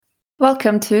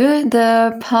Welcome to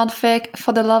the podfic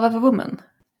For the Love of a Woman,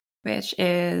 which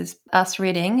is us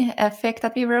reading a fic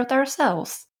that we wrote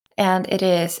ourselves. And it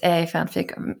is a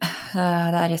fanfic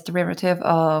that is derivative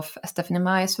of Stephanie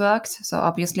Meyer's works, so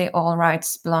obviously all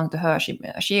rights belong to her.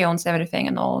 She owns everything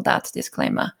and all that,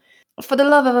 disclaimer. For the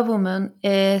Love of a Woman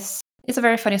is a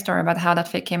very funny story about how that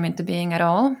fic came into being at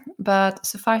all, but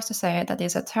suffice to say that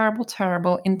it's a terrible,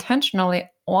 terrible, intentionally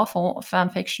awful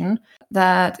fanfiction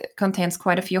that contains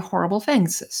quite a few horrible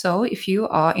things. So if you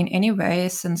are in any way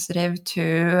sensitive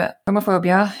to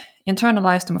homophobia,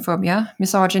 internalized homophobia,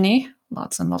 misogyny,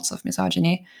 lots and lots of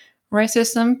misogyny,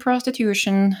 racism,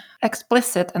 prostitution,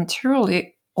 explicit and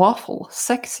truly awful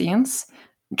sex scenes,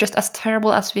 just as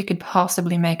terrible as we could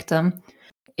possibly make them.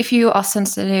 If you are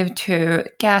sensitive to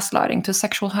gaslighting, to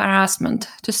sexual harassment,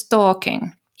 to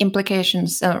stalking,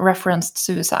 implications referenced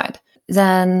suicide,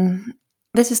 then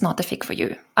this is not the fic for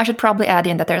you. I should probably add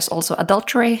in that there's also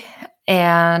adultery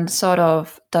and sort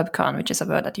of dubcon, which is a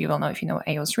word that you will know if you know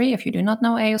AO3. If you do not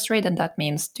know AO3, then that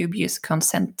means dubious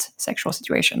consent sexual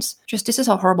situations. Just this is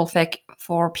a horrible fic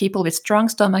for people with strong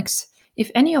stomachs. If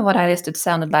any of what I listed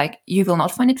sounded like you will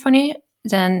not find it funny,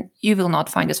 then you will not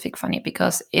find this fic funny,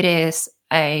 because it is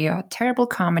a terrible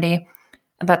comedy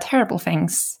about terrible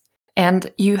things,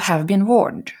 and you have been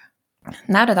warned.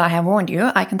 Now that I have warned you,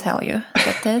 I can tell you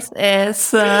that this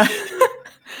is...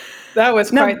 That was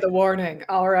quite the warning.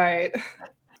 All right.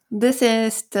 This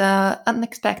is the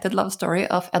unexpected love story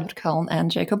of Edward Cullen and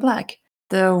Jacob Black.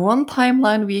 The one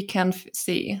timeline we can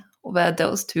see where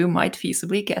those two might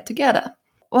feasibly get together.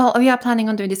 Well, we are planning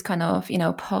on doing this kind of,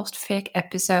 post-fic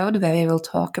episode where we will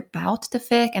talk about the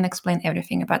fic and explain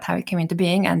everything about how it came into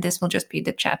being, and this will just be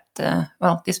the chat.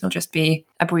 This will just be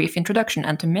a brief introduction,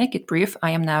 and to make it brief,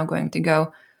 I am now going to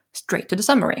go straight to the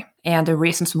summary. And the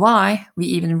reasons why we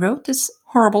even wrote this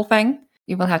horrible thing,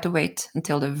 you will have to wait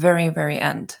until the very, very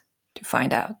end to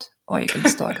find out. Or you can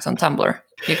stalk us on Tumblr.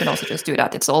 You can also just do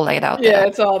that. It's all laid out there. Yeah,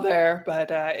 it's all there. But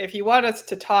if you want us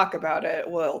to talk about it,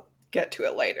 we'll get to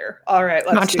it later. All right,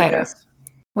 let's do this.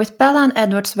 With Bella and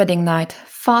Edward's wedding night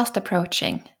fast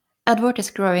approaching, Edward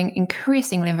is growing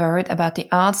increasingly worried about the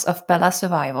odds of Bella's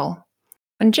survival.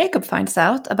 When Jacob finds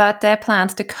out about their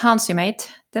plans to consummate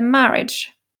the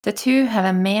marriage, the two have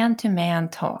a man-to-man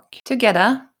talk.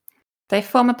 Together, they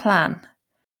form a plan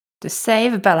to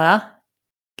save Bella,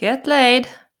 get laid,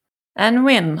 and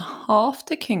win half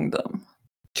the kingdom.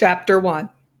 Chapter 1.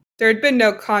 There had been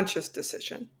no conscious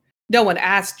decision. No one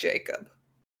asked Jacob,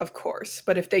 of course,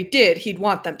 but if they did, he'd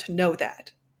want them to know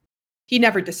that. He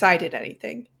never decided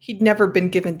anything. He'd never been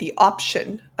given the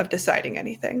option of deciding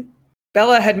anything.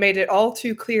 Bella had made it all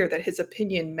too clear that his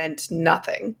opinion meant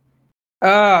nothing.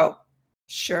 Oh,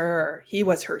 sure, he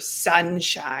was her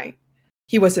sunshine.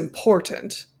 He was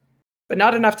important, but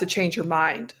not enough to change her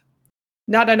mind.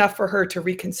 Not enough for her to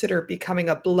reconsider becoming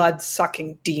a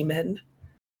blood-sucking demon.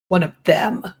 One of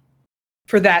them.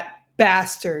 For that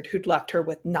bastard who'd left her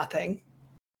with nothing.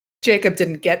 Jacob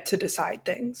didn't get to decide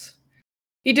things.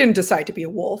 He didn't decide to be a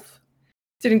wolf.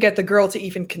 Didn't get the girl to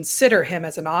even consider him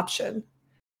as an option.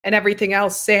 And everything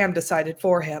else Sam decided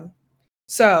for him.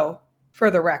 So,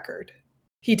 for the record,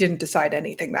 he didn't decide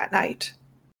anything that night.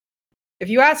 If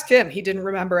you asked him, he didn't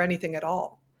remember anything at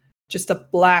all. Just a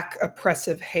black,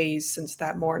 oppressive haze since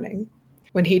that morning,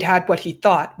 when he'd had what he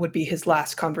thought would be his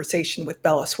last conversation with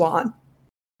Bella Swan.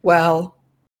 Well,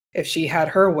 if she had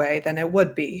her way, then it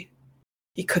would be.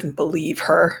 He couldn't believe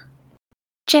her.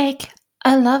 Jake,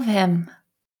 I love him,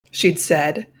 she'd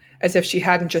said, as if she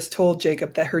hadn't just told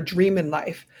Jacob that her dream in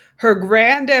life, her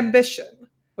grand ambition,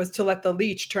 was to let the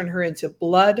leech turn her into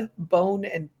blood, bone,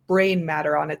 and brain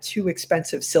matter on a too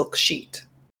expensive silk sheet.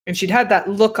 And she'd had that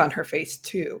look on her face,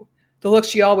 too. The look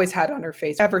she always had on her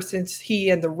face ever since he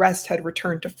and the rest had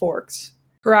returned to Forks.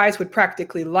 Her eyes would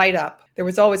practically light up. There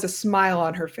was always a smile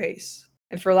on her face.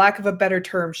 And for lack of a better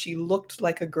term, she looked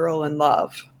like a girl in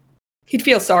love. He'd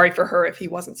feel sorry for her if he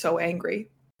wasn't so angry.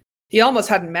 He almost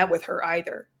hadn't met with her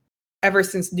either. Ever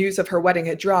since news of her wedding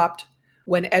had dropped,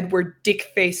 when Edward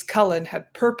Dickface Cullen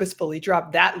had purposefully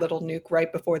dropped that little nuke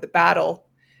right before the battle,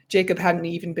 Jacob hadn't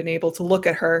even been able to look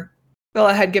at her.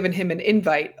 Bella had given him an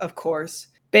invite, of course,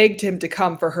 begged him to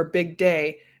come for her big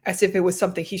day, as if it was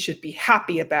something he should be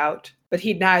happy about, but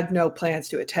he'd had no plans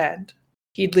to attend.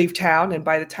 He'd leave town, and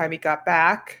by the time he got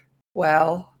back,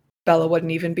 well, Bella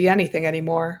wouldn't even be anything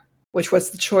anymore, which was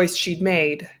the choice she'd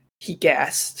made, he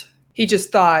guessed. He just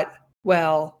thought,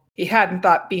 well, he hadn't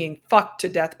thought being fucked to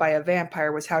death by a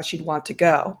vampire was how she'd want to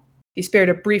go. He spared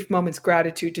a brief moment's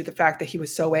gratitude to the fact that he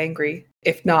was so angry.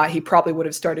 If not, he probably would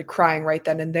have started crying right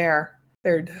then and there.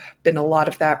 There'd been a lot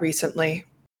of that recently.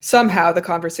 Somehow the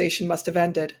conversation must have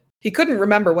ended. He couldn't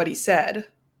remember what he said,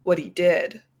 what he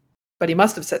did, but he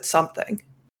must have said something.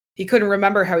 He couldn't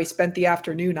remember how he spent the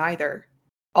afternoon either.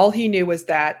 All he knew was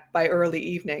that, by early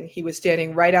evening, he was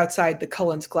standing right outside the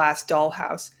Cullens' glass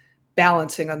dollhouse,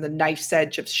 balancing on the knife's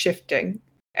edge of shifting.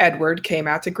 Edward came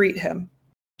out to greet him.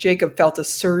 Jacob felt a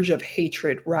surge of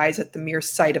hatred rise at the mere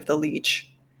sight of the leech.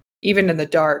 Even in the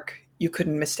dark, you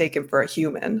couldn't mistake him for a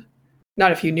human.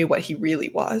 Not if you knew what he really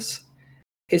was.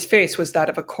 His face was that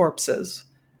of a corpse's,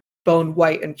 bone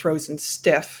white and frozen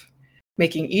stiff,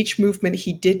 making each movement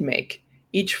he did make,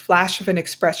 each flash of an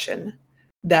expression,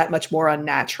 that much more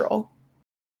unnatural.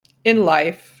 In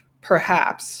life,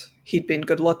 perhaps, he'd been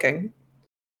good-looking.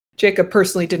 Jacob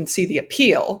personally didn't see the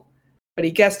appeal, but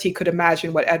he guessed he could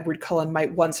imagine what Edward Cullen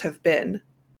might once have been.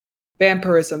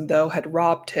 Vampirism, though, had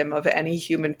robbed him of any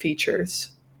human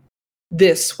features.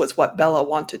 This was what Bella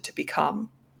wanted to become.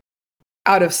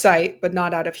 Out of sight, but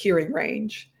not out of hearing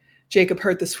range, Jacob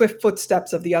heard the swift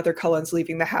footsteps of the other Cullens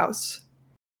leaving the house.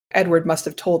 Edward must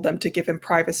have told them to give him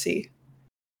privacy.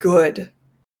 Good.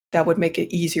 That would make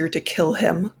it easier to kill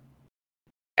him.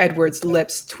 Edward's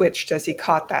lips twitched as he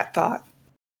caught that thought.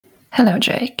 "Hello,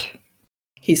 Jake,"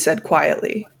 he said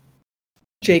quietly.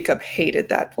 Jacob hated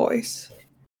that voice.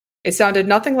 It sounded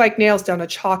nothing like nails down a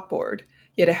chalkboard,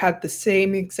 yet it had the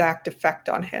same exact effect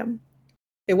on him.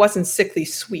 It wasn't sickly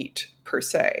sweet, per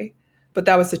se, but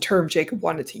that was the term Jacob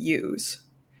wanted to use.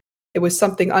 It was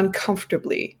something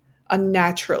uncomfortably,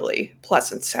 unnaturally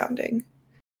pleasant sounding.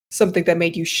 Something that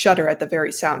made you shudder at the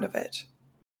very sound of it.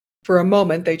 For a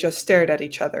moment, they just stared at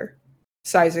each other,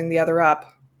 sizing the other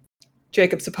up.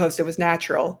 Jacob supposed it was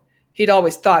natural. He'd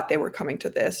always thought they were coming to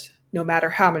this, no matter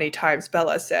how many times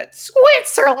Bella said,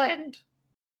 "Switzerland!"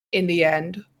 In the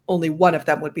end, only one of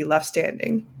them would be left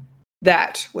standing.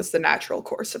 That was the natural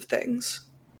course of things.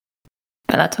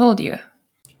 "Bella told you,"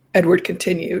 Edward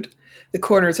continued, the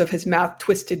corners of his mouth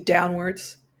twisted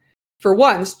downwards. For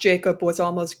once, Jacob was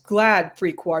almost glad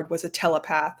Freakward was a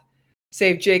telepath.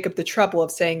 Saved Jacob the trouble of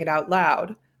saying it out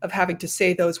loud, of having to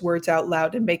say those words out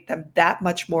loud and make them that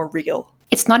much more real.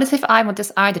 "It's not as if I want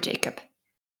this either, Jacob,"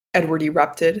 Edward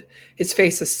erupted, his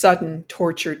face a sudden,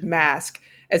 tortured mask,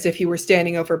 as if he were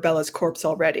standing over Bella's corpse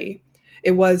already.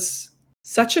 It was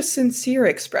such a sincere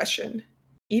expression,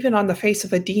 even on the face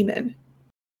of a demon.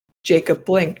 Jacob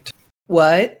blinked.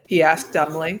 "What?" he asked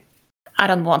dumbly. "I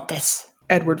don't want this,"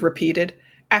 Edward repeated,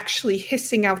 actually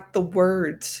hissing out the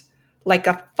words, like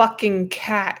a fucking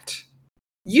cat.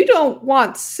 "You don't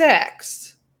want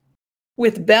sex?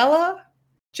 With Bella?"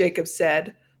 Jacob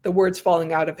said, the words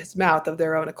falling out of his mouth of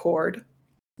their own accord.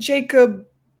 Jacob...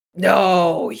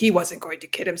 No, he wasn't going to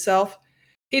kid himself.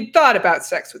 He'd thought about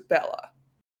sex with Bella.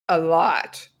 A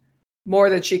lot. More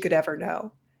than she could ever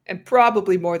know, and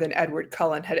probably more than Edward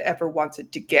Cullen had ever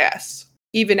wanted to guess.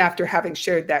 Even after having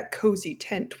shared that cozy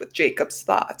tent with Jacob's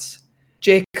thoughts.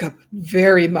 Jacob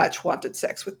very much wanted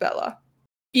sex with Bella.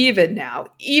 Even now,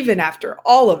 even after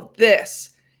all of this,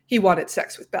 he wanted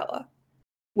sex with Bella.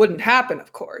 Wouldn't happen,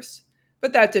 of course,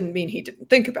 but that didn't mean he didn't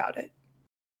think about it.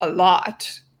 A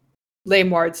lot.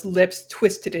 Lameward's lips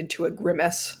twisted into a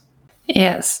grimace.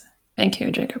 "Yes, thank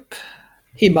you, Jacob,"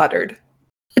 he muttered.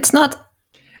 "It's not..."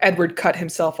 Edward cut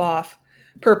himself off,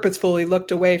 purposefully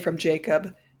looked away from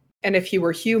Jacob, and if he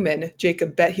were human,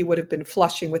 Jacob bet he would have been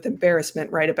flushing with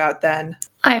embarrassment right about then.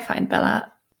 "I find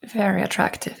Bella very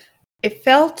attractive." It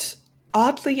felt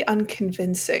oddly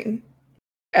unconvincing.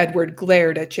 Edward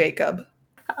glared at Jacob.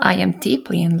 "I am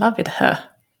deeply in love with her,"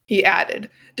 he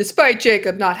added, despite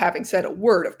Jacob not having said a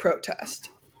word of protest.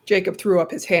 Jacob threw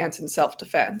up his hands in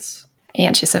self-defense.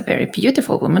 "And she's a very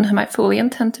beautiful woman whom I fully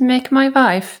intend to make my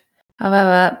wife.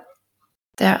 However,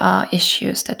 there are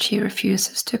issues that she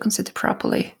refuses to consider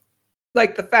properly."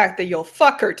 "Like the fact that you'll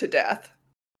fuck her to death."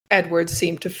 Edward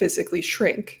seemed to physically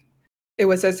shrink. It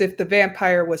was as if the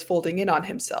vampire was folding in on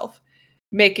himself,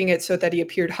 making it so that he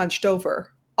appeared hunched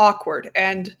over, awkward,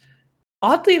 and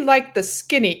oddly like the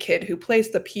skinny kid who plays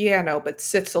the piano but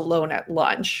sits alone at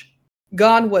lunch.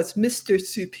 Gone was Mr.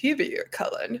 Superior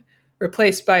Cullen,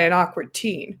 replaced by an awkward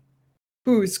teen,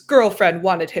 whose girlfriend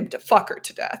wanted him to fuck her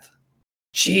to death.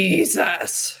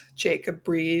 "Jesus," Jacob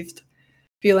breathed,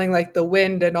 feeling like the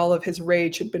wind and all of his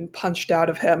rage had been punched out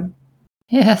of him.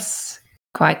 "Yes,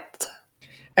 quite,"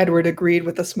 Edward agreed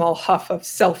with a small huff of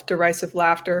self-derisive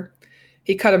laughter.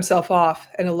 He cut himself off,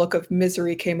 and a look of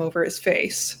misery came over his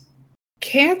face.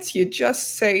 "Can't you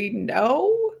just say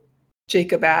no?"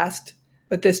 Jacob asked,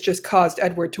 but this just caused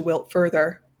Edward to wilt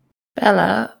further.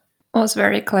 "Bella was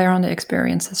very clear on the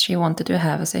experiences she wanted to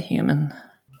have as a human."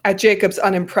 At Jacob's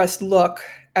unimpressed look,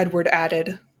 Edward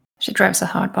added, "She drives a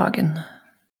hard bargain."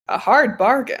 "A hard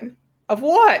bargain? Of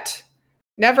what?"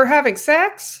 Never having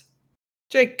sex?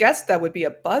 Jake guessed that would be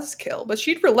a buzzkill, but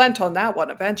she'd relent on that one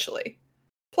eventually.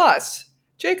 Plus,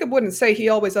 Jacob wouldn't say he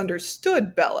always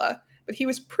understood Bella, but he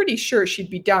was pretty sure she'd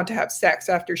be down to have sex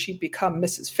after she'd become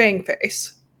Mrs.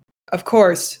 Fangface. Of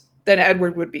course, then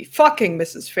Edward would be fucking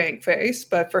Mrs. Fangface,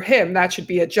 but for him that should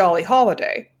be a jolly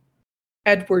holiday.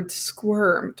 Edward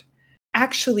squirmed.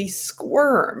 Actually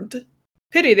squirmed.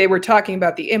 Pity they were talking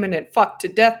about the imminent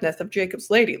fuck-to-deathness of Jacob's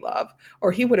ladylove,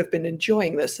 or he would have been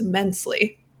enjoying this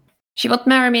immensely. She won't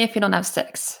marry me if you don't have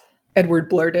sex, Edward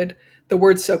blurted, the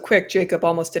words so quick Jacob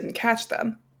almost didn't catch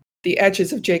them. The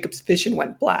edges of Jacob's vision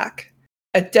went black.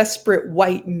 A desperate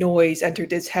white noise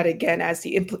entered his head again as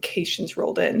the implications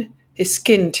rolled in. His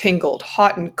skin tingled,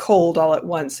 hot and cold all at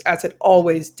once, as it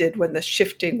always did when the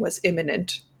shifting was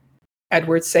imminent.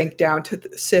 Edward sank down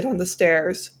to sit on the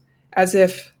stairs, as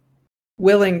if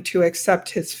willing to accept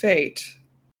his fate.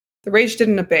 The rage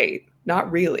didn't abate, not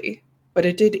really, but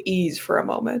it did ease for a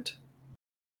moment.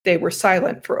 They were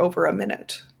silent for over a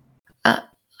minute.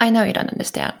 I know you don't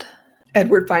understand,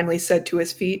 Edward finally said to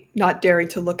his feet, not daring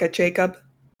to look at Jacob.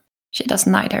 She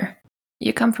doesn't either.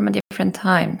 You come from a different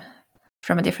time,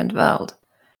 from a different world,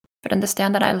 but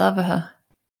understand that I love her.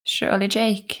 Surely,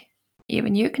 Jake,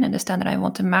 even you can understand that I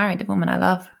want to marry the woman I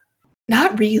love.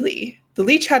 Not really. The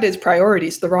leech had his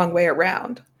priorities the wrong way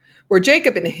around. Were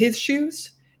Jacob in his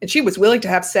shoes, and she was willing to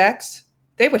have sex,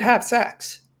 they would have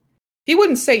sex. He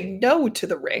wouldn't say no to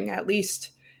the ring, at least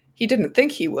he didn't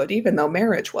think he would, even though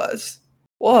marriage was.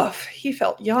 Woof, he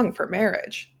felt young for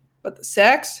marriage. But the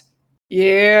sex?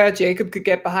 Yeah, Jacob could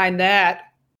get behind that.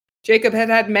 Jacob had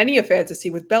had many a fantasy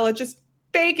with Bella just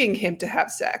begging him to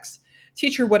have sex,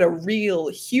 teach her what a real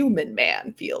human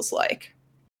man feels like.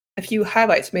 A few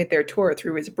highlights made their tour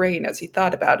through his brain as he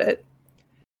thought about it.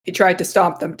 He tried to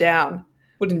stomp them down.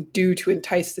 Wouldn't do to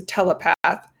entice the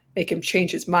telepath, make him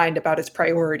change his mind about his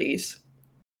priorities.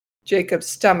 Jacob's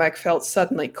stomach felt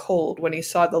suddenly cold when he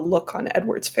saw the look on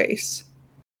Edward's face.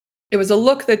 It was a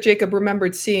look that Jacob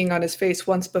remembered seeing on his face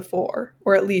once before,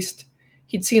 or at least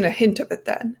he'd seen a hint of it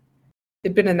then.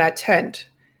 It'd been in that tent,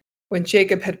 when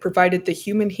Jacob had provided the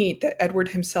human heat that Edward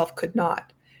himself could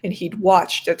not, and he'd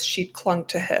watched as she'd clung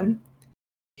to him.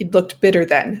 He'd looked bitter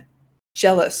then,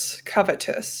 jealous,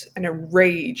 covetous, and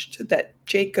enraged that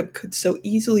Jacob could so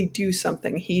easily do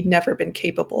something he'd never been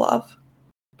capable of.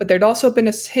 But there'd also been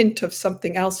a hint of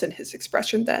something else in his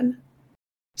expression then.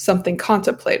 Something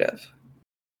contemplative.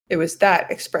 It was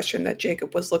that expression that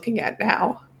Jacob was looking at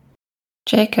now.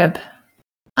 Jacob,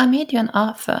 I made you an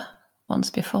offer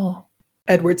once before,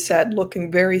 Edward said,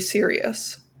 looking very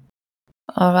serious.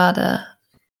 Or rather,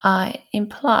 I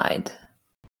implied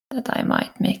that I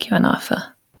might make you an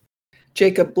offer.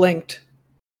 Jacob blinked.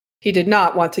 He did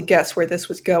not want to guess where this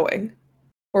was going.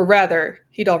 Or rather,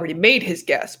 he'd already made his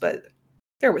guess, but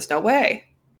there was no way.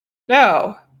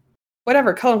 No.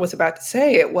 Whatever Cullen was about to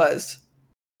say, it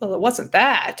wasn't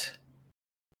that.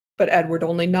 But Edward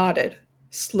only nodded,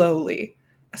 slowly,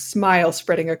 a smile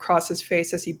spreading across his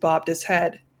face as he bobbed his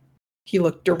head. He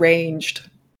looked deranged.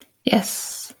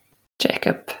 Yes,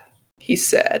 Jacob, he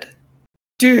said.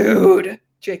 Dude,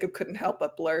 Jacob couldn't help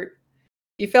but blurt.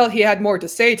 He felt he had more to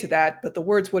say to that, but the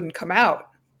words wouldn't come out.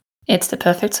 It's the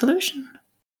perfect solution,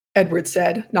 Edward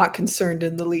said, not concerned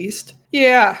in the least.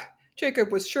 Yeah,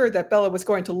 Jacob was sure that Bella was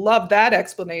going to love that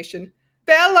explanation.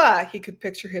 Bella, he could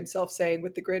picture himself saying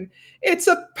with a grin, it's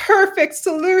a perfect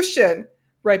solution,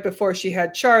 right before she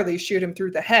had Charlie shoot him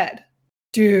through the head.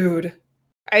 Dude,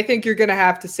 I think you're going to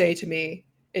have to say to me,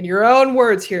 in your own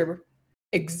words here,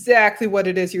 exactly what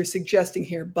it is you're suggesting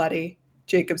here, buddy,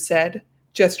 Jacob said,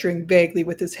 gesturing vaguely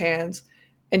with his hands,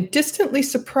 and distantly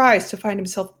surprised to find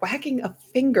himself wagging a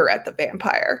finger at the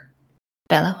vampire.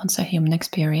 Bella wants a human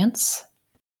experience,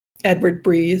 Edward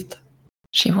breathed.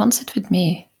 She wants it with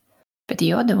me, but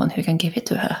you're the one who can give it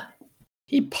to her.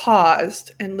 He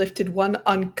paused and lifted one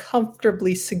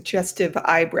uncomfortably suggestive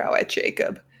eyebrow at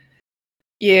Jacob.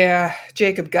 Yeah,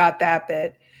 Jacob got that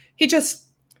bit.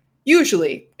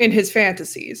 Usually, in his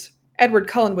fantasies, Edward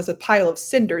Cullen was a pile of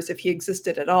cinders if he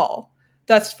existed at all.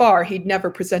 Thus far, he'd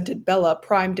never presented Bella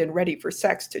primed and ready for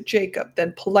sex to Jacob,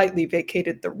 then politely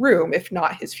vacated the room, if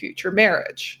not his future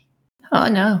marriage. Oh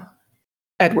no,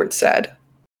 Edward said.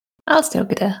 I'll still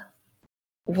be there.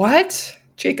 What?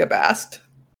 Jacob asked.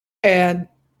 And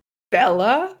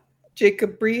Bella?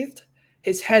 Jacob breathed,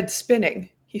 his head spinning.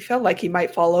 He felt like he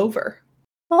might fall over.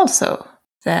 Also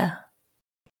there.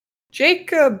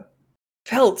 Jacob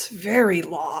felt very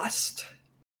lost.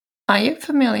 Are you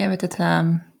familiar with the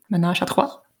term ménage à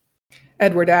trois?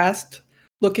 Edward asked,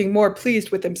 looking more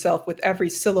pleased with himself with every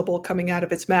syllable coming out of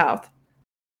his mouth.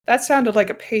 That sounded like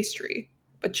a pastry,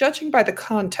 but judging by the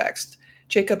context,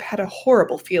 Jacob had a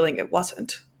horrible feeling it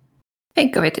wasn't.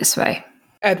 Think of it this way,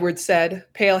 Edward said,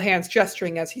 pale hands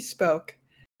gesturing as he spoke,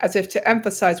 as if to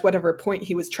emphasize whatever point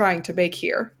he was trying to make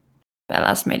here.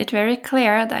 Bella's made it very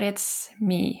clear that it's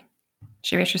me.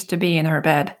 She wishes to be in her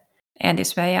bed, and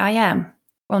this way I am.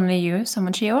 Only you,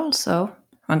 someone she also,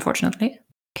 unfortunately,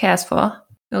 cares for,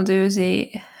 will do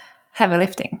the heavy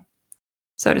lifting,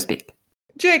 so to speak.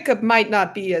 Jacob might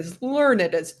not be as learned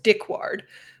as Dickward,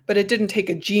 but it didn't take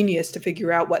a genius to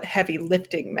figure out what heavy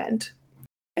lifting meant.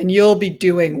 And you'll be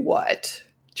doing what?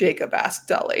 Jacob asked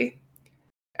dully.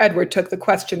 Edward took the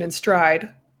question in stride.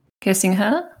 Kissing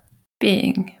her?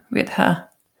 Being with her.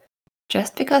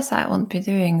 Just because I won't be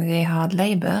doing the hard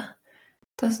labor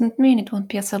doesn't mean it won't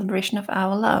be a celebration of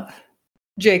our love.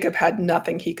 Jacob had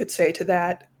nothing he could say to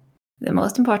that. The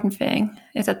most important thing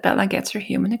is that Bella gets her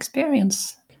human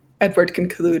experience. Edward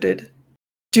concluded.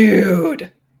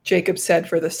 Dude, Jacob said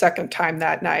for the second time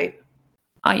that night.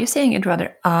 Are you saying you'd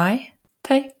rather I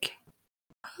take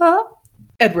her?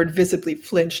 Edward visibly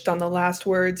flinched on the last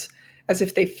words, as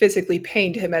if they physically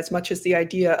pained him as much as the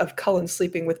idea of Cullen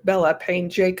sleeping with Bella pained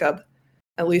Jacob.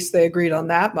 At least they agreed on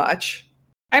that much.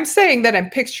 I'm saying that I'm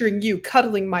picturing you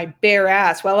cuddling my bare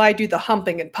ass while I do the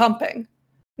humping and pumping.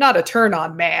 Not a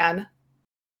turn-on, man.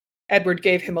 Edward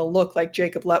gave him a look like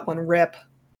Jacob let one rip.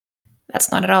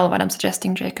 That's not at all what I'm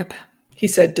suggesting, Jacob, he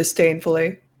said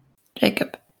disdainfully.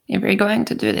 Jacob, if we're going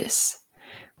to do this,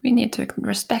 we need to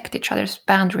respect each other's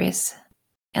boundaries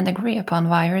and agree upon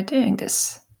why we're doing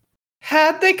this.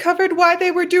 Had they covered why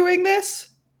they were doing this?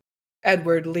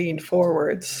 Edward leaned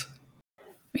forwards.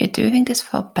 We're doing this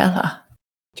for Bella.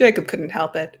 Jacob couldn't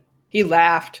help it. He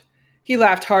laughed. He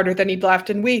laughed harder than he'd laughed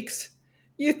in weeks.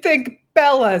 You think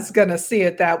Bella's gonna see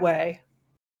it that way?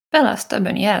 Bella's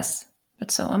stubborn, yes, but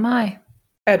so am I,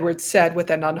 Edward said with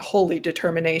an unholy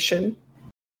determination.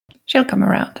 She'll come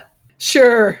around.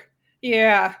 Sure,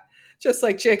 yeah. Just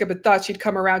like Jacob had thought she'd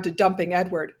come around to dumping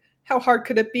Edward. How hard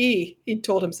could it be, he'd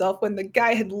told himself, when the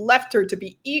guy had left her to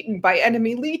be eaten by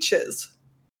enemy leeches?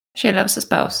 She loves us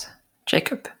both,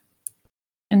 Jacob.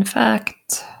 In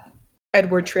fact...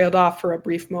 Edward trailed off for a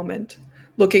brief moment,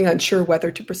 looking unsure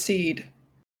whether to proceed.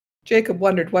 Jacob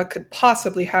wondered what could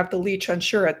possibly have the leech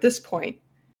unsure at this point.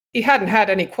 He hadn't had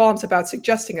any qualms about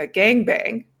suggesting a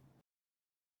gangbang.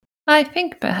 I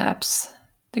think perhaps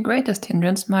the greatest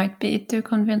hindrance might be to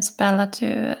convince Bella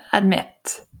to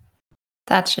admit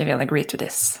that she will agree to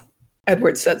this,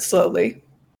 Edward said slowly.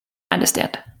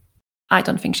 Understand. I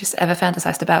don't think she's ever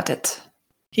fantasized about it.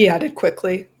 He added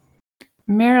quickly.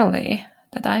 Merely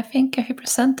that I think if he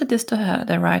presented this to her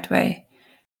the right way,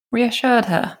 reassured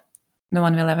her, no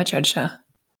one will ever judge her,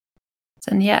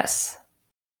 then yes,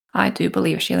 I do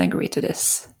believe she'll agree to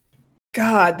this.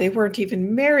 God, they weren't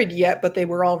even married yet, but they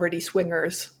were already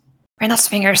swingers. We're not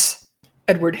swingers,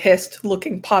 Edward hissed,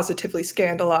 looking positively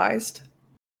scandalized.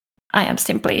 I am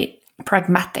simply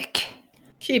pragmatic.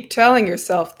 Keep telling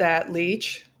yourself that,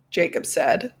 Leech, Jacob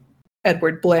said.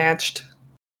 Edward blanched.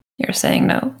 You're saying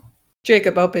no?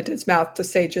 Jacob opened his mouth to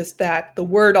say just that, the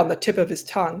word on the tip of his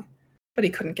tongue, but he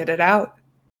couldn't get it out.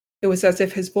 It was as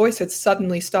if his voice had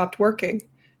suddenly stopped working.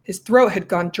 His throat had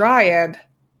gone dry and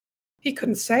he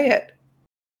couldn't say it.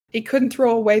 He couldn't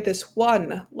throw away this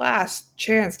one last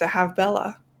chance to have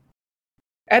Bella.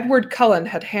 Edward Cullen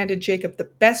had handed Jacob the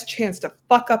best chance to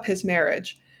fuck up his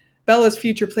marriage, Bella's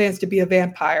future plans to be a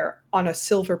vampire, on a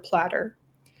silver platter.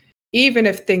 Even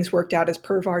if things worked out as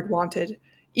Pervard wanted,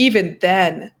 even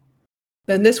then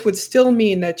this would still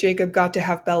mean that Jacob got to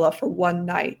have Bella for one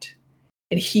night.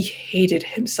 And he hated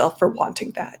himself for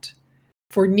wanting that,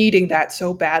 for needing that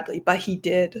so badly, but he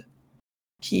did.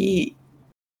 He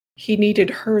needed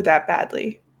her that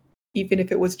badly, even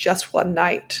if it was just one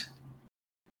night.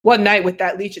 One night with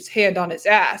that leech's hand on his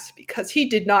ass, because he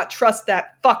did not trust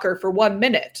that fucker for 1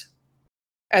 minute.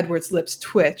 Edward's lips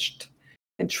twitched,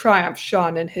 and triumph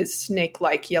shone in his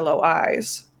snake-like yellow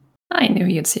eyes. I knew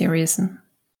you'd see a reason,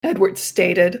 Edward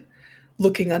stated,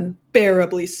 looking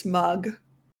unbearably smug.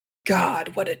 God,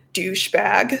 what a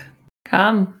douchebag.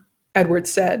 Come, Edward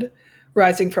said,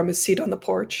 rising from his seat on the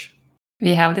porch.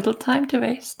 We have little time to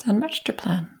waste and much to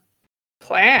plan.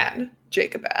 Plan?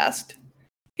 Jacob asked.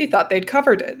 He thought they'd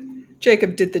covered it.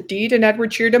 Jacob did the deed and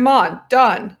Edward cheered him on.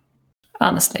 Done.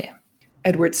 Honestly,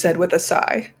 Edward said with a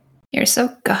sigh. You're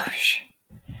so gauche.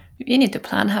 We need to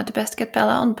plan how to best get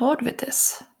Bella on board with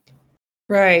this.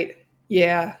 Right.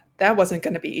 Yeah, that wasn't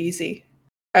going to be easy.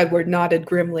 Edward nodded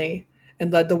grimly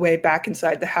and led the way back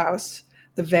inside the house,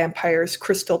 the vampire's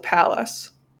crystal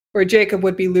palace, where Jacob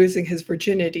would be losing his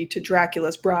virginity to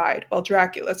Dracula's bride, while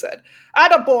Dracula said,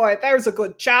 "Attaboy, there's a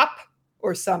good chap,"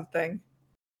 or something.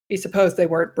 He supposed they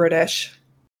weren't British.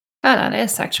 Oh, that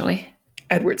is, actually.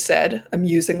 Edward said, a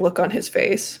musing look on his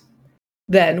face.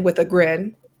 Then, with a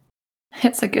grin,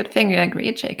 It's a good thing you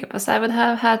agreed, Jacob, as I would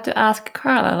have had to ask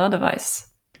Carlisle otherwise.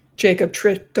 Jacob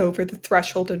tripped over the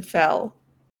threshold and fell,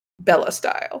 Bella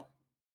style.